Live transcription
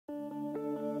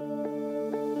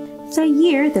the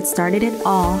year that started it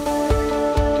all.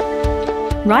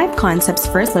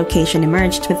 RipeConcepts' first location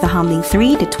emerged with the humbling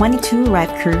 3 to 22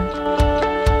 RipeCrew.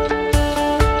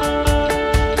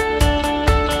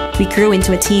 We grew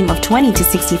into a team of 20 to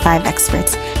 65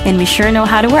 experts, and we sure know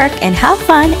how to work and have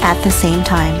fun at the same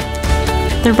time.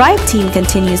 The Ripe team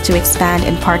continues to expand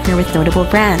and partner with notable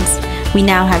brands. We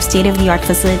now have state-of-the-art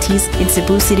facilities in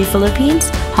Cebu City, Philippines,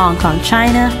 Hong Kong,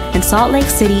 China, and Salt Lake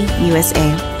City,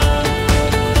 USA.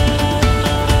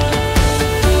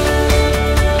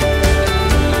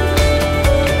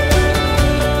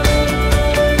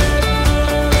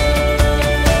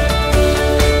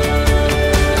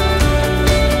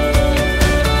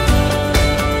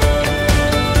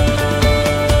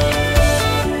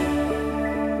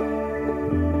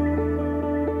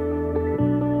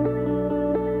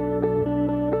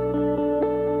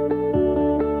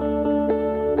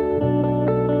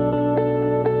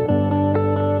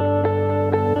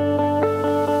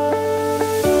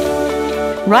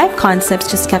 RipeConcepts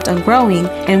just kept on growing,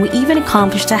 and we even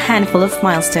accomplished a handful of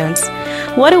milestones.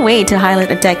 What a way to highlight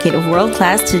a decade of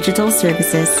world-class digital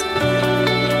services!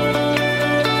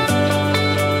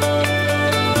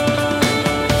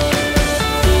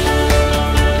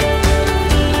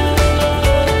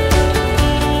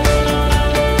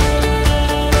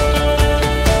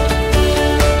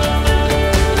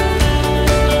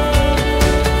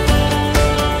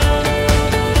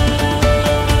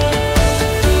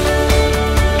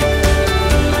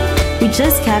 We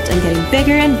just kept on getting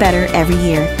bigger and better every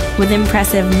year, with an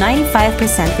impressive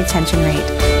 95% retention rate.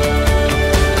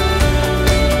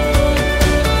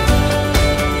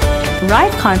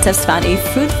 RipeConcepts found a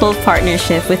fruitful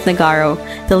partnership with Nagaro,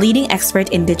 the leading expert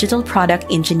in digital product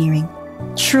engineering.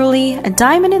 Truly, a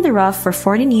diamond in the rough for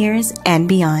 14 years and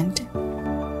beyond.